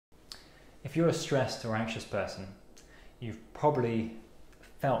if you're a stressed or anxious person, you've probably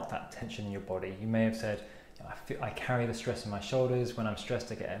felt that tension in your body. You may have said, I carry the stress in my shoulders. When I'm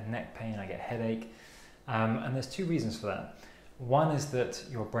stressed, I get a neck pain, I get a headache. And there's two reasons for that. One is that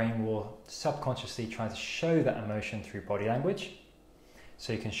your brain will subconsciously try to show that emotion through body language.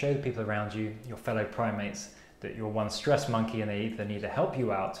 So you can show the people around you, your fellow primates, that you're one stress monkey and they either need to help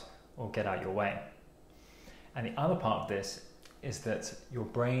you out or get out your way. And the other part of this is that your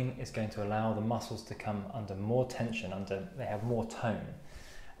brain is going to allow the muscles to come under more tension, they have more tone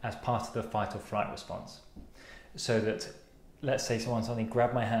as part of the fight or flight response. So that, let's say someone suddenly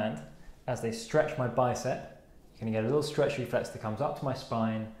grabbed my hand, as they stretch my bicep, you're going to get a little stretch reflex that comes up to my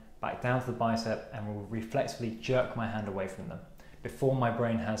spine, back down to the bicep, and will reflexively jerk my hand away from them before my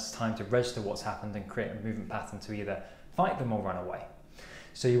brain has time to register what's happened and create a movement pattern to either fight them or run away.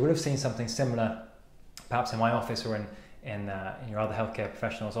 So you would have seen something similar perhaps in my office or in your other healthcare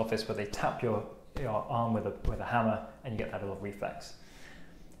professional's office, where they tap your arm with a hammer and you get that little reflex.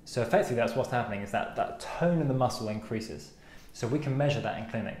 So effectively that's what's happening, is that tone in the muscle increases. So we can measure that in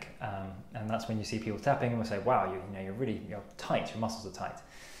clinic, and that's when you see people tapping and we'll say, wow, you're tight, your muscles are tight.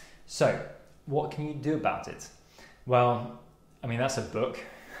 So what can you do about it? Well, I mean, that's a book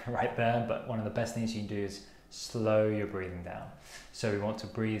right there, but one of the best things you can do is slow your breathing down. So we want to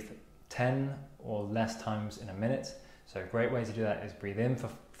breathe 10 or less times in a minute. So a great way to do that is breathe in for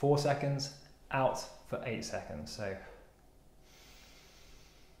 4 seconds, out for 8 seconds. So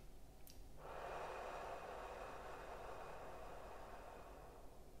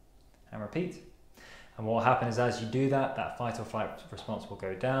and repeat. And what will happen is, as you do that, that fight or flight response will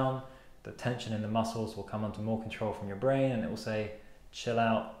go down, the tension in the muscles will come under more control from your brain, and it will say, chill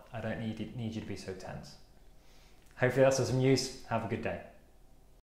out, I don't need you to be so tense. Hopefully that's of some use. Have a good day.